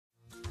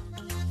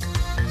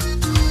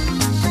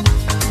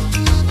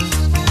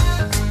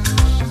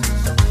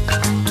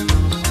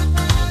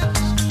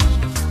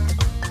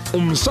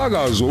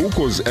Umsakazo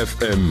Ukhozi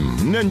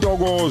FM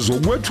nentokozo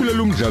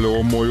kwethulela umdlalo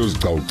womoya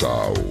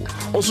ozicawucawu.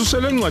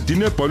 Osusele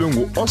encwadini ebhalwe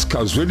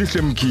nguOscar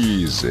Zwelihle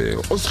Mkhize,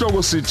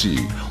 osihloko sithi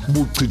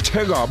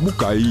Buchitheka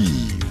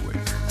Bugayiwe.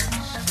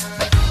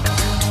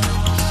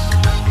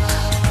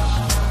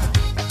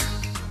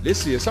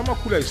 Lesi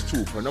esamakhulu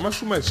ayisithupha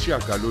namashumi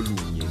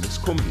ayisishiyagalolunye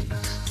nesikhombisa.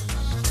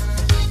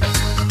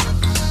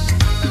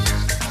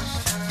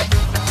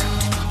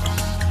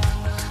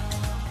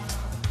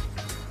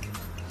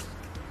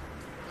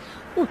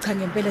 Cha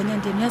ngempela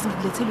Nyandeni yazi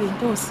ngilethelwe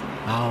inkosi.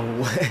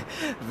 Hawu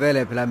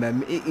vele phela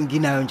mama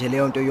nginayo nje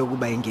leyo nto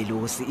yokuba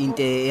ingelosi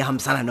into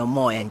ehambisana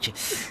nomoya nje.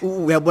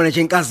 Uyabona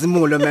nje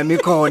inkazimulo mama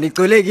ikhona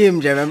igcwele kimi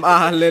nje mama.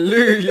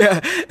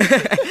 Hallelujah.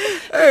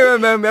 Hey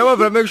mama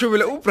yabona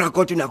mekushubile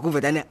uBrakoti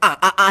nakuve dane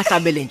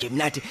ahlabele nje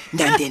mnathi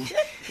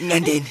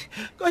Nyandeni.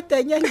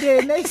 Kodwa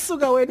Nyandeni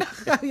ayisuka wena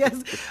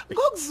yazi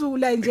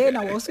ngokuzula nje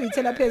nawo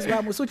usuyithela phezulu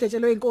kwami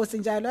usudletshelwe inkosi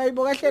njalo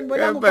hayibo kahle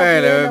nibona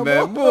ngokubona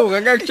mama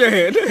buka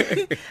ngakutshela.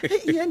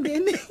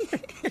 Nyandeni.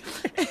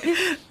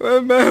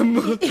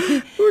 Mama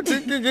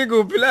uthi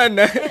ngikuphi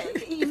lana?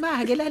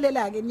 Imake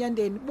lalela ke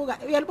Nyandeni buka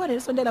uyalibona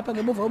lesonto lapha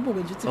ngemuva ubuke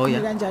nje uthi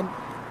khona kanjani.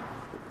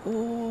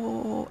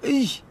 Oh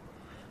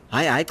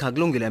hayi cha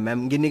kulungile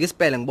mama nginika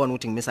isipele ngibona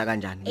ukuthi ngimisa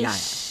kanjani yaya.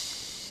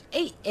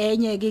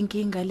 Enye ke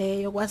inkinga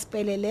leyo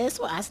kwasipele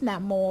leso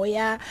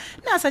asinamoya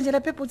nasa nje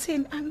lapha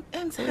ebuthini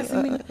angisazi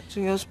mina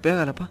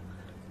singiyosibheka lapha.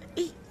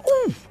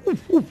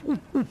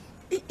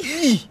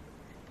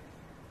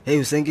 Hey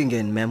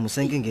usenkingeni mama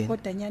usenkingeni.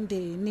 Kodwa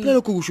Nyandeni. Phela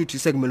lokhu kusho ukuthi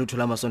sekumele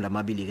uthola amasonto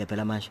amabili ke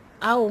phela manje.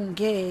 Awu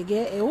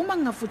ngeke uma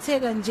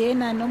ngingafutheka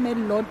njena noma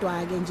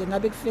elilodwa ke nje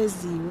ngabe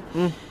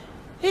kufeziwe.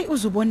 Hey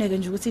uzuboneke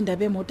nje ukuthi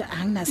indaba yemoto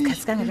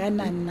anginasikhathi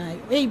kangakanani nayo.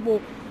 Hey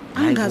bo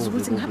angazi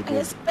ukuthi ngihamba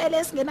ngesipele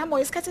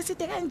esingenamoya isikhathi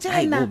eside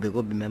kanjena. Hayi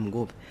kubi mama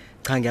kubi.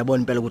 Cha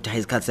ngiyabona impela ukuthi hayi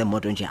isikhathi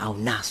semoto nje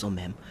awunaso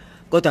mama.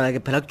 Kodwa ngeke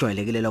phela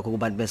kujwayelekile lokho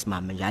kubantu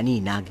besimama nje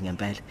aninaki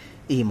ngempela.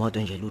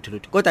 Imoto nje lutho.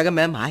 Kodwa ke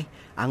mama hayi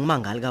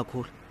angimangali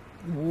kakhulu.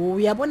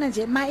 Uyabona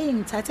nje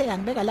ingithathe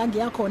yangibeka la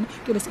ngiyakhona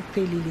kuyobe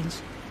sekuphelile nje.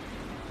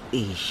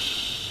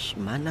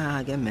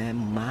 Mana ke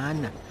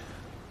mana.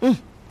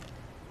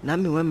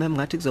 Nami mama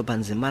ngathi kuzoba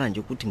nzimana nje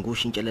ukuthi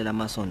ngushintshelela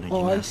amasondo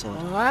nje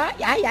ngasonto.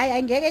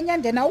 Hayi ngeke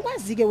Nyandeni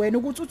awukwazi ke wena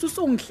ukuthi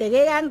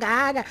usungihleke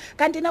kangaka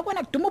kanti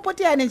nakona kuduma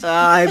upotiyane nje.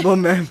 Hayi bo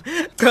mama.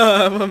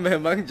 Cha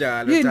mama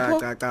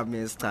kunjalo cha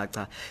miss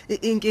cha.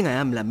 Inkinga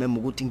yami la mama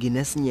ukuthi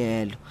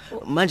nginesinyelo.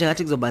 Manje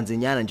ngathi kuzoba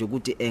nzinyana nje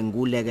ukuthi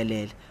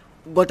engikulekelele.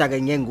 Kodwa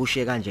ke ngeke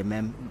ngushiye kanje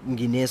mama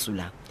nginesu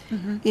la.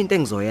 Into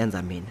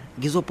engizoyenza mina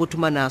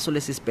ngizophuthuma naso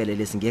lesi sipele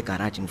lesi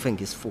ngegarage ngife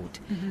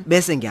ngisifuthe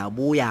bese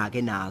ngiyabuya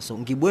ke naso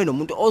ngibuye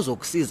nomuntu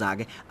ozokusiza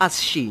ke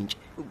asishintshe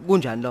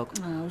kunjani lokho.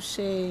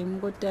 Shame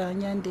kodwa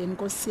Nyandeni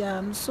Nkosi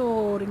yami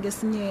sorry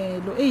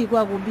ngesinyelo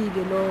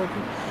kwakubike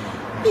lokho.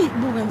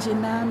 Buka nje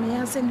nami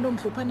yase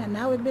ngilongihluphana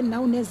nawe kube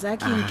nawe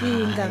nezakhe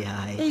inkinga.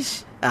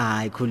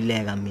 Hayi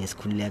khulileka miss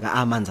khulileka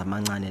amanzi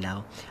amancane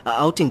lawo.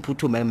 Awuthi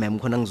ngiphuthume mama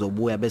khona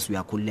ngizobuya bese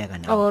uyakhulileka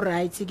nawe.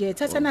 Alright ke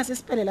thatha nasi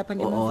isipele lapha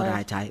ngemuva.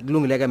 Alright hayi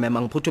kulungile ke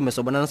mama ngiphuthume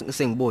sobona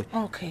sengibuya.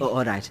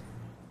 Alright.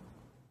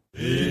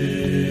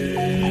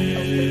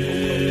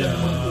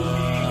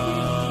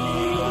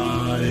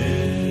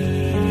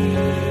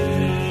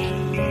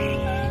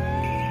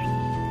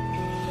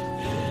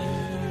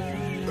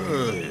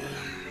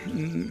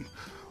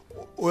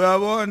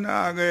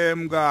 Uyabona ke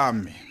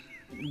mkami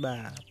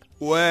baba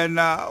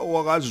wena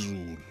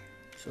wakaZulu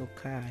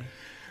sokhaya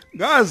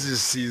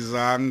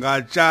ngazisiza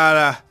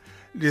ngatshala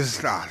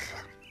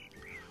lesihlahla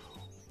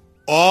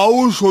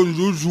awusho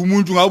nje ukuthi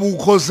umuntu ngabe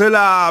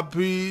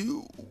ukhoselaphi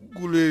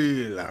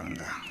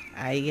kulelanga.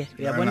 Hayi ke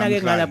uyabona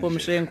ke ngalapho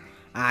Mshengu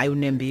hayi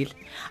unembile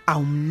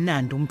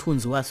awumnandi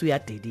umthunzi wase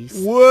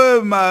uyadelisa.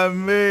 We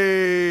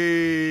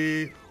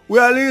mame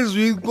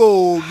uyalizwa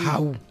iqoki.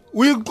 Hawu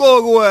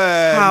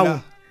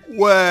uyiqoki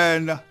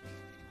wena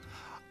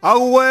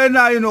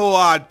akuwena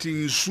inowathi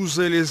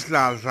ngisuse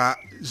lesihlahla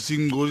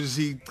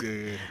singcolisa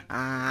igceke.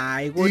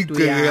 Hayi kodwa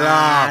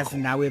uyazi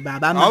nawe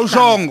baba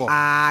awushongo.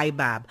 Hayi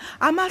baba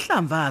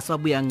amahlamvu aso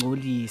abuya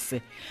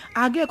ngcolise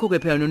akekho ke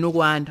phela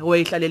nonokwanda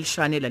oyihlala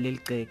elishanela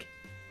leligceke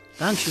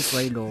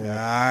ngangishiswa yilowo.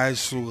 Hayi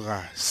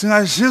suka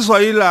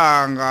singashiswa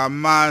ilanga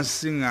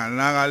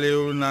masinganaka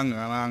leyo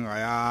nangalanga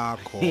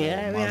yakho.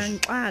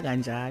 Uyangixaka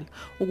njalo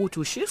ukuthi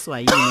ushiswa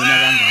yini na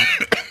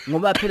kangaka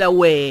ngoba phela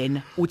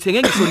wena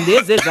uthenge ngisho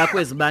lezi zakho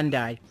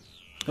ezibandayo.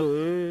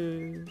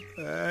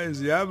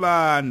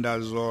 Ziyabanda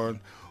zona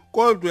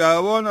kodwa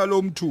uyabona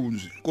lo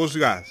mthunzi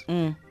nkosikazi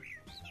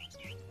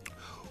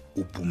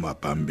uphuma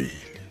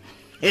phambili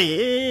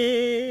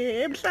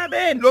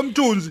emhlabeni lo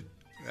mthunzi.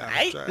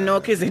 Hayi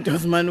nokho izinto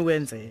zimani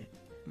ukwenzeka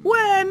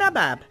wena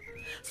baba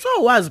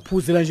so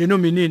waziphuzela nje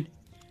nominini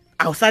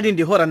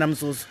awusalindi ihora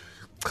namzuzu.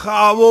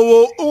 Cha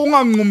bobo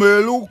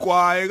unganqumeli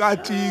ugwaye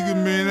katiki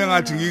mina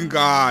ngathi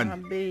ngingane.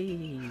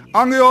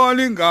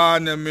 Angiyona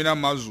ingane mina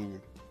maZulu.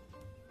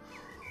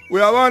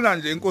 Uyabona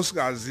nje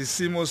inkosikazi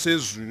isimo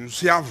sezulu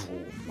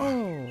siyavuma.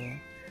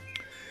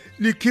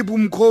 Likhipha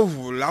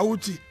umkhovu la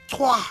uthi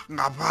chwa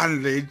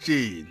ngaphandle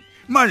etsheni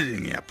manje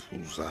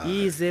ngiyaphuza.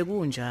 Yize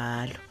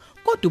kunjalo.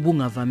 Kodwa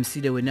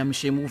ubungavamisile wena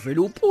mshemu uvele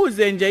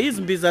uphuze nje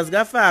izimbiza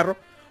zikaFaro.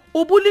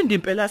 Ubulinda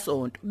impela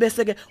sonto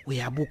bese ke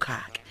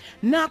uyabuka ke.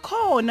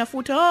 Nakhona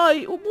futhi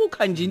hayi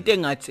ubuka nje into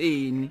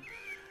engatheni.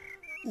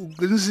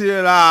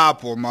 Uqinisile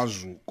lapho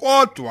Mazu.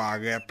 Kodwa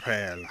ke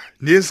phela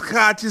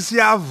nesikhathi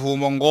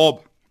siyavuma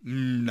ngoba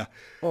mina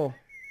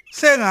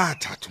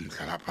sengathatha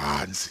umdlala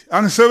phansi.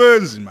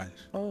 Angisebenzi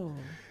manje.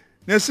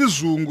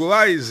 Nesizungu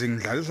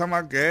ayizingidlalisa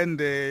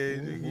amagende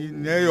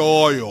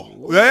neyoyo.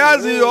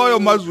 Uyayazi iyoyo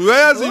Mazu,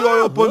 uyayazi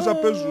iyoyo phonsa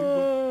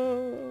phezulu.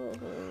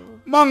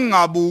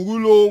 Mangabuki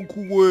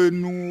lokhu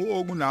kwenu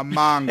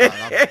okunamanga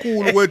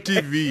kakhulu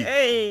kweTV.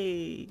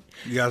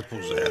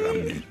 Ngiyaziphuzela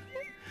mina.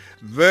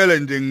 Vele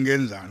nje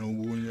ngingenzana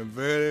okunye,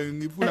 vele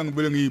ngifuna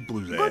ngibele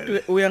ngiyiphuzela.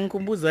 Kodwa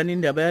uyangikhumbuzana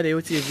indaba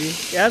yaleyo TV.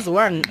 Yazi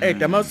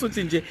wangiqeda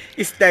masuthi nje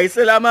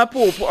isidayisela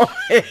amaphupho.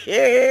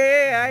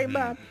 Hayi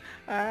baba.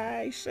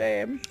 Hayi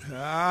shame.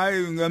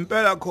 Hayi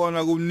ngempela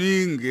khona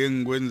kuningi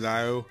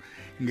engikwenzayo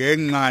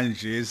ngenxa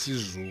nje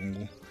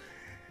esizungu.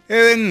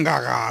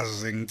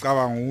 Engakaze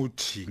ngicabanga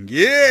ukuthi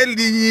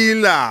ngelinye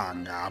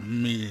ilanga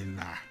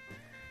mina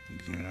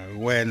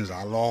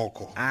ngikwenza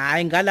lokho.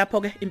 Hayi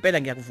ngalapho ke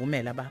impela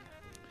ngiyakuvumela baba.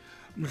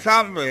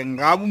 Mhlambe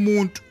ngabe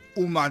umuntu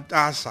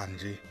umatasa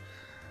nje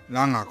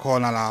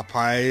nangakhona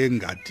lapha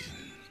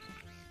engadini.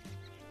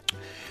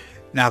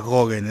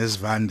 Nakho ke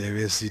nesivande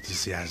besithi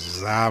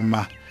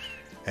siyazizama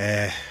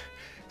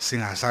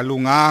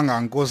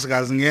singasalunganga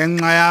nkosikazi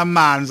ngenxa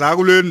yamanzi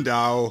akule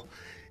ndawo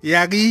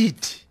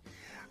yakithi.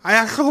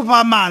 Ayahlupha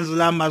amanzi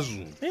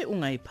laMazulu.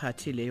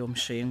 Ungayiphathi leyo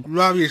mshengu.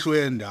 Lwabisho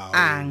yendawo.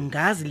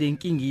 Angazi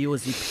lenkingi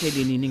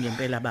iyoziphele nini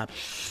ngempela baba.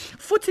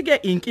 Futhi ke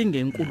inkinga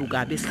enkulu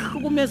kabi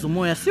sihlukumeza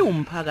umoya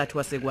siwumphakathi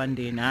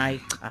wasekwandeni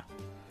hayi cha.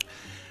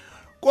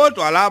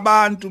 Kodwa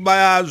labantu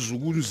bayazi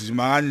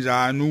ukunzima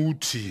kanjani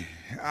uthi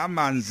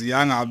amanzi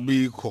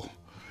yangabikho.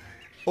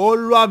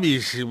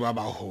 Olwabishi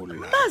babaholi.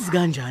 Bazi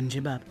kanjani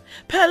nje baba?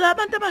 Phela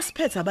abantu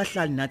abasiphethe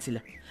abahlali nathi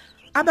la.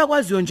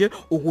 Abakwaziyo nje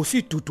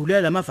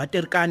ukusidudulela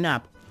amavateri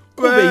abo.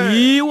 Kube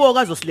yiwo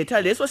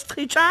kazosiletha leso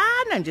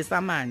sichitshana nje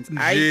samanzi.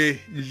 Hayi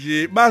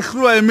nje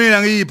bahlulwa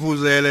yimina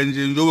ngiyiphuzele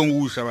nje njengoba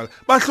ngikusha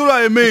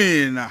bahlulwa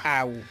yimina.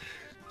 Awu.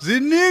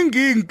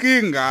 Ziningi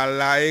inkinga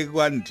la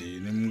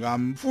ekwandeni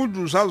mngam futhi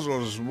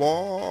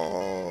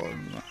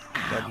usazozibona.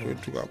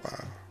 Bakwethu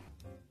kababa.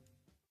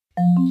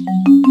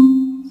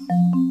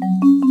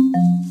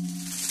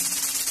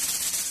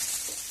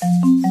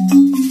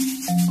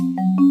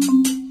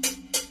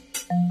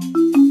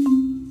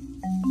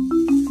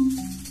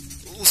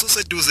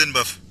 Ususeduzeni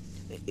bafu?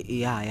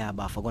 Ya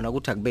bafu kona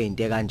ukuthi akube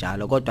into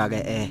kanjalo kodwa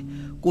ke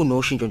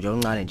kunoshintsho nje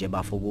oluncane nje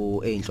bafu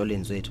ku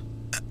einhloleni zethu.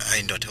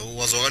 Hayi ndoda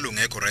wazwakala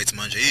ungekho right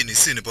manje yini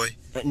isini boy?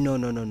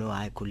 No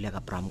hayi khulileka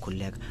Bram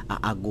khulileka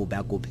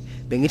akube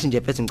bengithi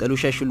nje phethe ngicela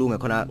usheshe ulunge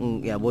khona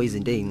yabo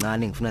izinto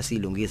ezincane ngifuna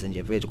siyilungise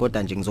nje mfethu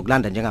kodwa nje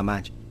ngizokulanda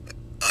njengamanje.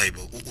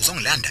 Hayibo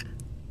uzongilanda?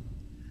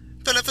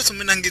 Phela mfethu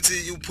mina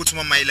ngithi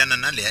uphuthuma mayilana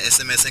naleya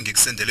SMS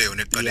engikusendele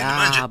yona eqaleni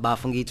manje. Ya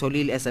bafu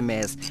ngiyitholile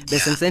SMS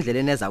bese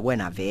ngisendleleni eza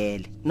kwena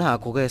vele.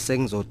 Nakho ke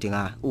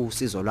sengizodinga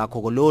usizo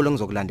lwakho lolo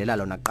ngizokulandela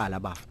lona kuqala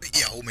bafu.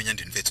 Ya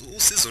umenyandeni mfethu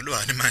usizo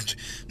lwani manje?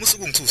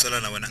 Musuku ngithusa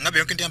lana wena ngabe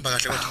yonke into ihamba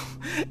kahle kodwa?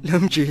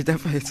 Nomjita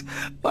mfethu.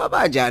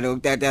 Baba njani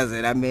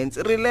ukutatazela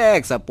menzi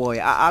relax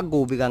boy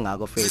akubi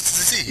kangako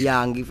mfethu.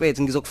 Ya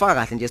ngifethu ngizokufaka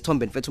kahle nje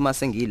isithombeni mfethu uma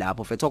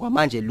sengilapho mfethu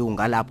okwamanje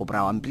lunga lapho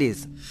bra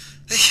please.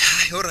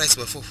 Hey alright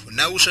bafufu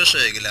na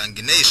ushesheke la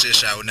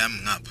ngineyisheshayo nami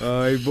ngapha.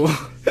 Hayibo.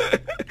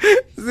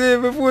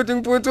 Zibe futhi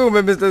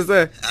ngiphuthume Mr.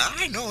 Sir.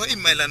 Hayi no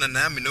imayelana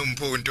nami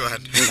noMpho ntwana.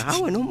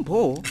 Ngawe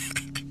noMpho?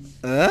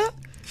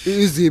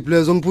 Iziphi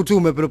lezo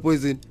ngiphuthume phela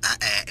poison?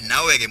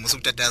 Nawe ke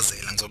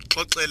musukutatazela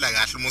ngizokuxoxela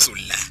kahle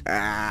umusulila.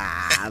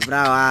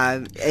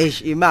 Bra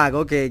imaka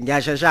okay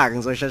ngiyashashaka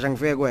ngizoshasha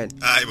ngifike kwena.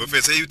 Hayi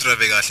bafethu you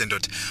drive kahle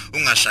ndoda.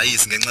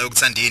 Ungashayisi ngenxa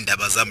yokuthanda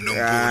indaba zami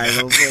noMpho.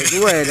 Hayi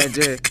bafethu wena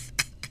nje.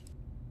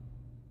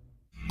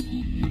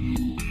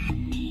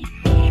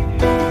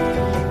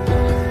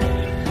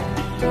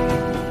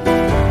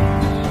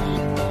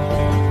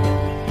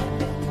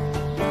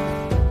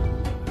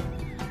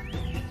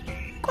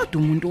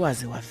 Umuntu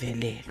waze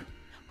wavelelwa.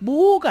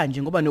 Buka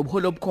nje ngoba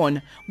nobuholo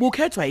obukhona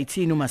bukhethwa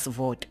yithini uma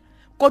sivota.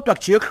 Kodwa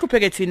kujiye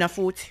kuhlupheke thina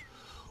futhi.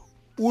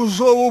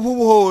 Uzobuphi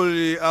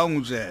ubuholi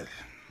angitshela.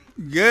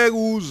 Ngeke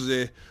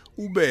uze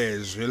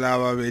ubezwe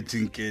laba bethi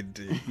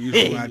inkente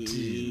yisho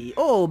ngathi.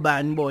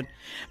 Bani bona.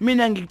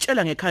 Mina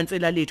ngikutshela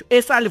ngekhansela lethu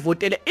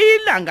esalivotele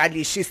ilanga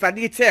lishisa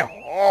lithe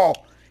ho.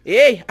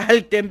 Hey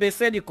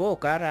alidembesela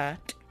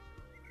igogarati.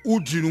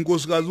 Uthini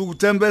unkosikazi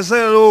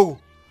ukuthembesela lokho?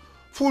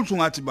 Futhi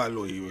ungathi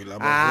baloyiwe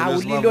laba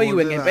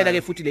uliloyiwe ngempela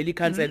ke futhi leli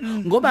cancel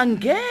ngoba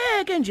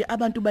ngeke nje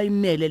abantu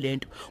bayimele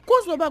lento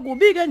kuzoba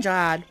kubike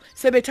njalo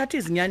sebethatha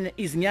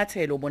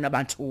izinyathelo bona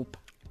banthupha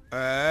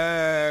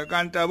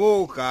kanti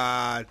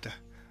abogada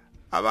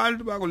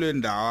abantu bakule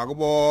ndawo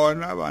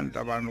akubona abantu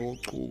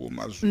abanochuku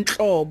mazulu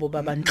inhlobo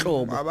baba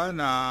inhlobo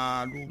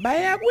abanalo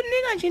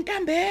bayakunika nje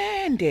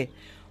intambende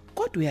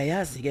kodwa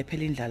uyayazi ke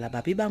phela indlala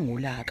babi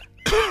bangulaka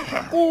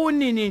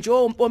kunini nje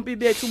ompompi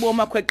bethu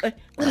bomakhweqe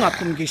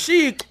kungaphumi ngisho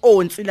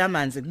iconsi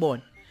lamanzi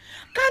kubona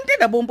kanti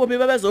labo ompompi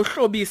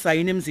babezohlobisa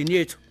yini emzini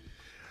yethu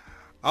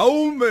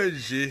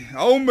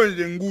awume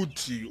nje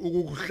ngikuthi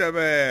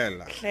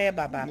ukukuhlebela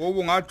hleba baba ngoba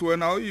ungathi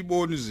wena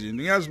uyibona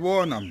izinto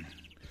ngiyazibona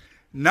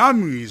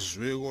nami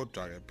ngizwe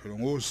kodwa ke phela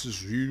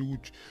ngosizwile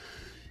ukuthi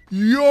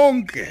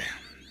yonke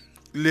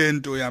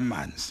lento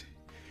yamanzi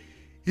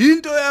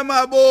into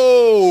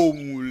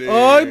yamabomu le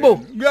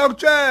hayibo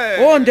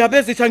ngiyakutshela ndaba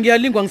ezitha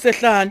ngiyalingwa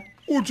ngisehlana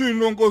uthini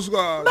lo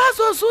nkosikazi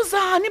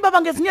bazozuzani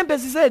baba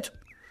ngezinyembezi zethu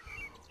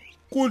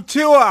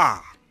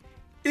kuthiwa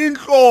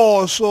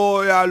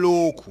inhloso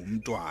yalokhu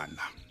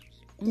mntwana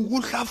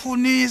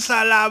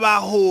ukuhlafunisa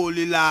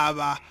labaholi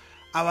laba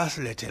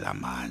abasilethela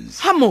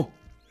amanzi hamo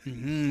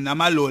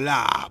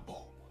namalolabo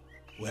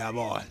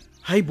uyabona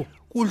hayibo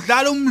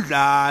kudlala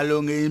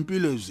umdlalo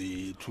ngeimpilo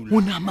zethu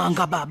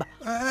unamanga baba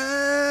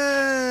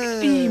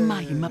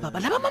ima baba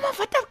laba mama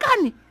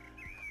vatakani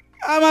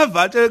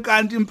amavate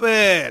kanti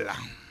impela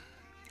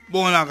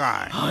bona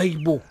kahle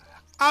hayibo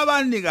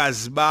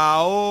abanikazi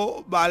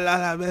bawo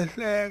balala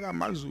behleka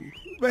amazulu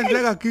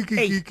behleka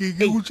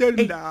gigi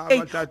utshela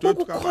indaba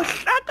dadwethu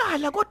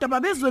ukukhohlakala kodwa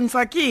babezwe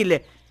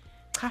ngisakile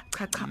cha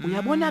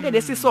uyabona ke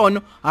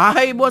lesisono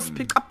hayibo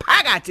siphica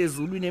phakathi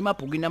ezulwini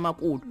emabhukini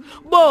amakhulu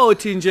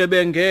bothi nje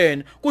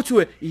bengena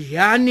kuthiwe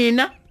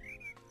yanina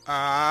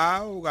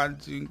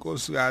kanti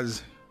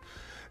inkosikazi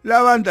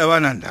labantu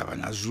abanandaba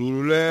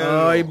naZulu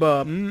lelo hayi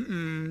baba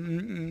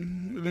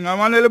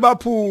lingamanele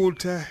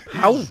baphuthe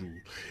hawu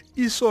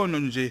isono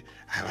nje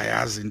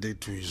abayazi into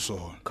ethu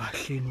isono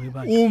kahleni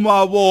webani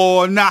uma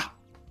bona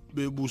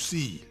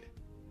bebusile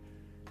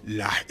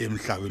la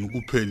emhlabeni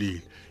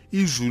kuphelile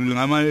izulu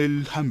lingamane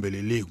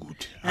lihambelele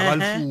kuthi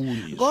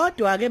abalifuni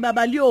kodwa ke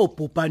baba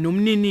liyobhubha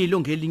nomninilo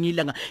ngelinye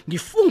ilanga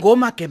ngifunga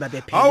omageba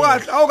bephela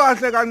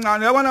awukahle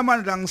kancane yabona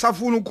amandla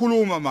ngisafuna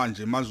ukukhuluma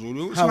manje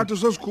maZulu singathi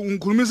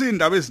sesikhulumisa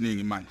indaba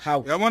eziningi manje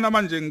yabona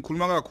manje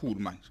ngikhuluma kakhulu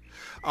manje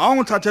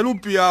awungithathela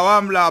ubhiya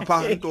wami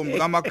lapha intombi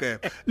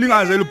kaMageba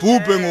lingaze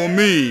libhubhe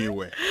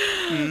ngomiwe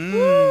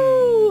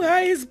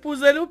hayi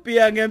siphuzela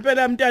ubhiya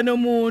ngempela mntana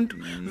omuntu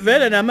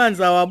vele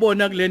namanzi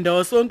awabona kule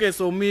ndawo sonke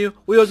somiyo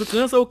uyothi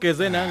ugcina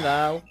sewugeze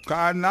nangawo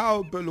cha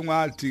nawe phela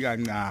ungathi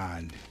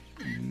kancane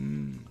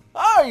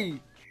hayi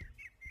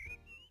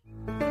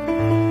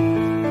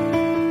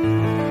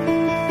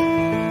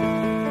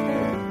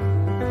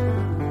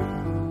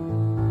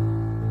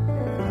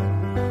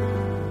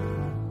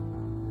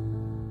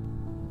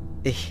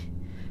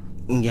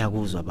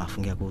ngiyakuzwa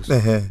bafu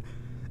ngiyakuzwa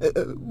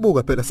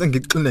buka phela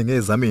sengixine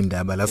ngezami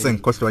indaba la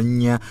sengikhohlwa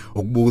nya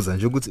ukubuza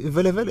nje ukuthi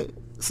vele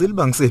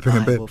silibangisiphe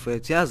ngempela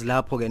bofethu yazi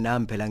lapho ke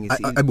nami phela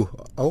ngithi ayibo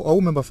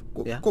awumemba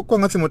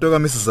kwangathi imoto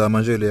kami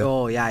isizama nje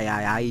leyo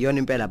ya iyona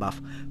impela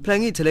bafu phela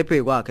ngithi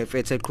lephe kwakhe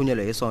fethu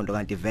eqhunyelwe yesonto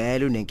kanti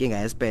vele unenkinga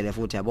yesipele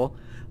futhi yabo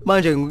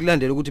manje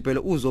ngikulandela ukuthi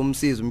phela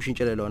uzomsiza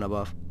umshintshele lona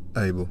bafu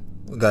ayibo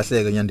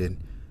kahle ke nyandeni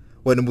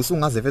wena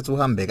ubusungaze fethu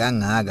uhambe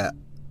kangaka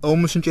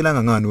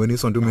awumshintshela ngani wena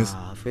isonto umisi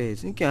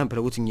fethu inkinga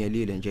phela ukuthi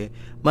ngiyelile nje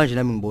manje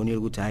nami ngibonile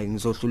ukuthi hayi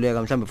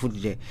ngizohluleka mhlambe futhi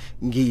nje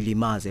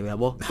ngilimaze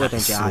uyabo kodwa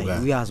nje hayi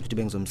uyazi ukuthi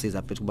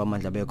bengizomsiza fethu kuba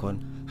amandla bekhona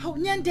hawu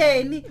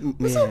nyandeni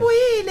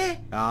usubuyile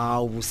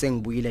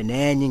usengibuyile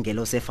nenye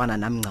ingelo sefana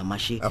nami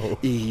ncamashi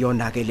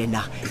iyona ke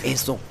lena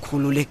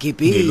esokukhulula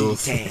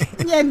eGibhithe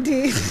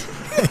nyandeni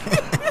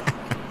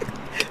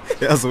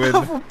yazi wena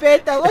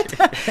ubheda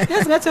kodwa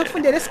yazi ngathi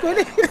ukufundela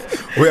esikoleni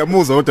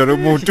uyamuzwa kodwa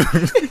lomuntu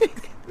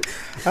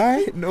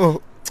hayi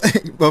no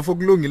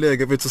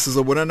bafokulungileke mfethu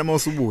sizobonana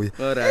mawusubuya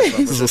alright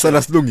baba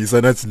sizosala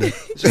silungisa nathi le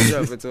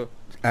sure mfethu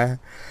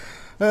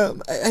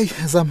ay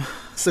zama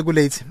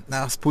sekulate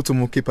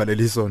asiphuthuma ukhipha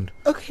leli sondo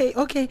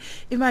okay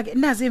imake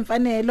nazi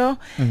imfanelo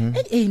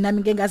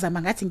nami ngeke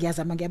ngazama ngathi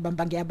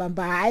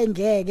ngiyabamba hayi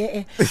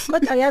ngeke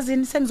kodwa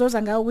yazini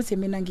sengizoza ngawo ukuthi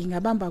mina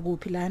ngingabamba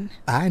kuphi lana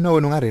hayi no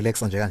wena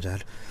ungarelaxa nje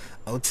kanjalo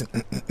awuthi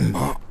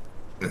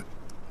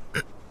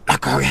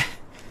akawe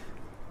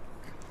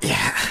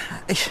yeah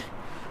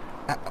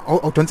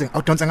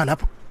awudonse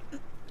ngalapho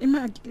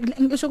imake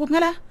ngisho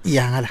ngala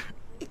ya ngala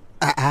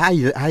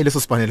hayi leso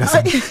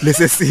sipanela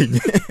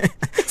lesesinye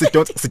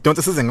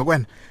sidonse size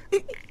ngokwena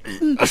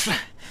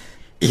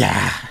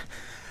ya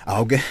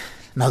awuke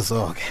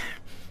nazoke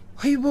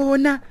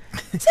hayibona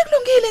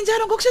sekulungile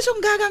njalo ngokusheshsha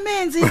ungaka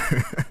menzi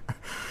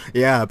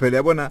ya phela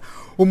yabona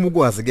uma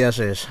ukwazi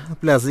kuyashesha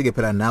plus ke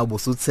phela nawe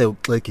busuthe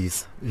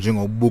uxegisa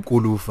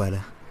njengobukulufa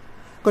la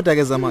kodwa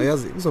ke zama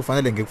yazi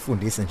uzofanele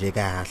ngikufundise nje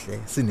kahle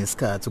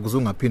sinesikhathi ukuze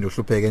ungaphindi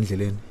uhlupheke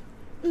endleleni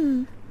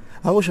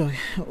awusho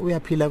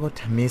uyaphila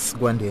kodwa Miss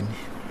Kwandeni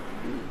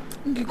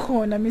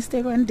ngikhona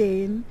Mr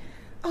Kwandeni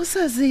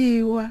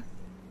awusaziwa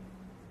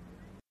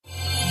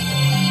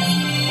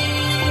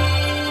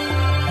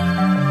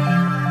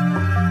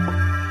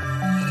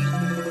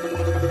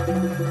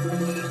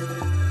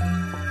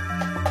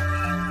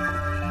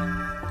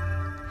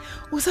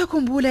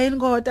usakhumbula yini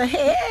kodwa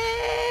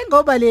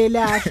ngoba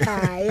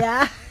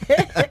lelahla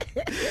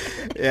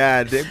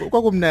Ya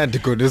kwakumnandi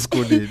khona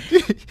esikoleni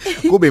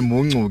kube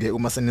muncuke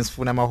uma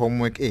senisifuna ama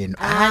homework enu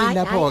hayi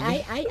lapho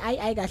ke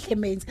ay kahle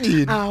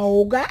menzi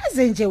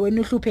awukaze nje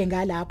wena uhluphe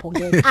ngalapho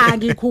ngeke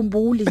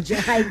angikhumbuli nje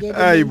hayi ngeke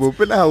hayibo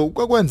phela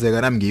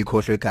kwakwenzeka nami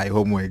ngiyikhohlwe ekhaya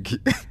homework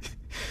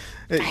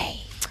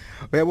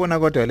uyabona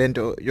kodwa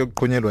lento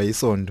yokuqhunyelwa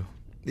isondo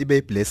ibe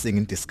a blessing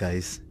in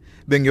disguise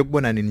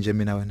bengiyokubona nini nje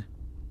mina wena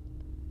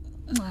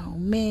Awu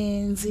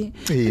menzi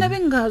mina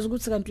bengazi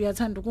ukuthi kanti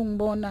uyathanda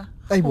ukungibona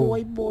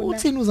wayibona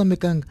uthini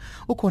uzameganga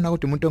ukhona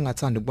kodwa umuntu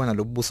ongathanda ukubona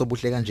lobubuso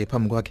obuhle kanje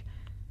phambi kwakhe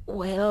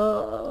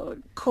well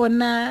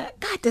khona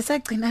kade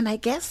sagcina I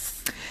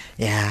guess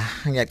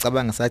yeah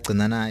ngiyacabanga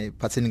sagcina naye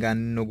phathini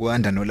kani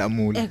nokuhanda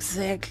nolamula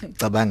exactly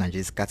cabanga nje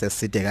isikhathi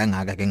eside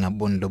kangaka ke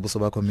ngaboni lobuso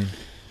bakho mina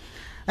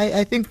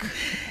I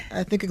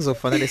think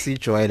kuzofanele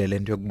sijwayele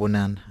lento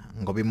yokubonana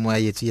ngoba imoya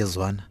yethu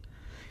iyezwana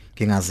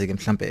ngingazi ke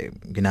mhlambe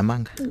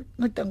nginamanga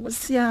kodwa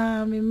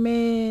ngosiyami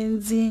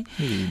menzi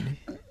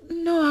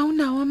no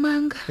awunawo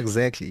amanga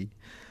exactly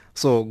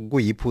so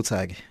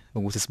kuyiphutha ke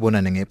ukuthi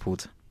sibonane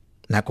ngephutha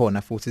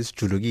nakhona futhi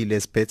sijulukile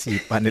siphethe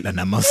ipanela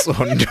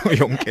namasondo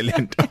yonke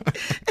lento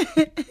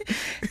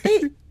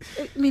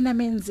mina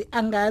menzi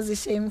angazi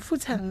shame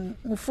futhi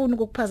ngifuna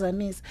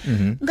ukukuphazamisa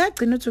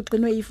ngagcina ukuthi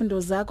uqinwe izifundo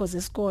zakho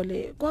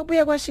zesikole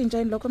kwabuye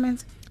kwashintsha lokho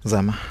menzi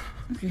zama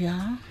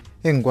yeah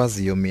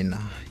engikwaziyo mina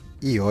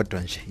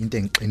iyodwa nje into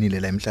engiqinile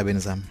la emhlabeni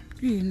zami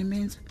yini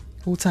menzi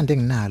uthande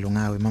nginalo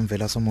ngawe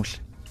mamvela somuhle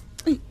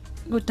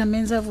kodwa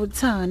menza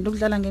avuthanda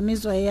ukudlala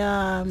ngemizwa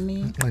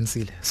yami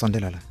qinisile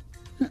sondela la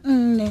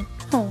ne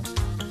ho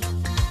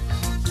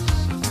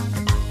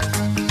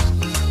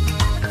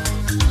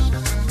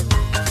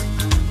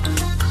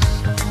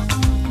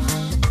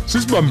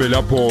Sisibambe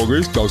lapho ke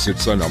isigcawu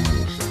sethu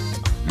sanamuhla.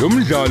 Lo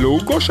mdlalo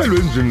uqoshelwe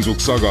endlini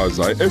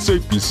zokusakaza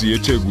eSABC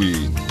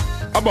eThekwini.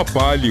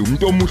 Ababhali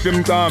umuntu omuhle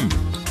Mcambi,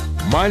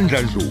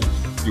 Mandla Dlovu,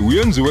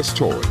 uyenziwe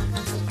Sithole.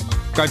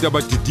 Kanti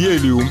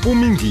abadidiyeli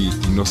uMpumi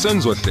Ngidi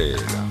noSenzo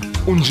Hlela,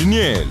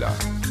 Unjiniyela,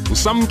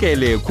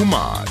 uSamkele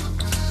Khumalo.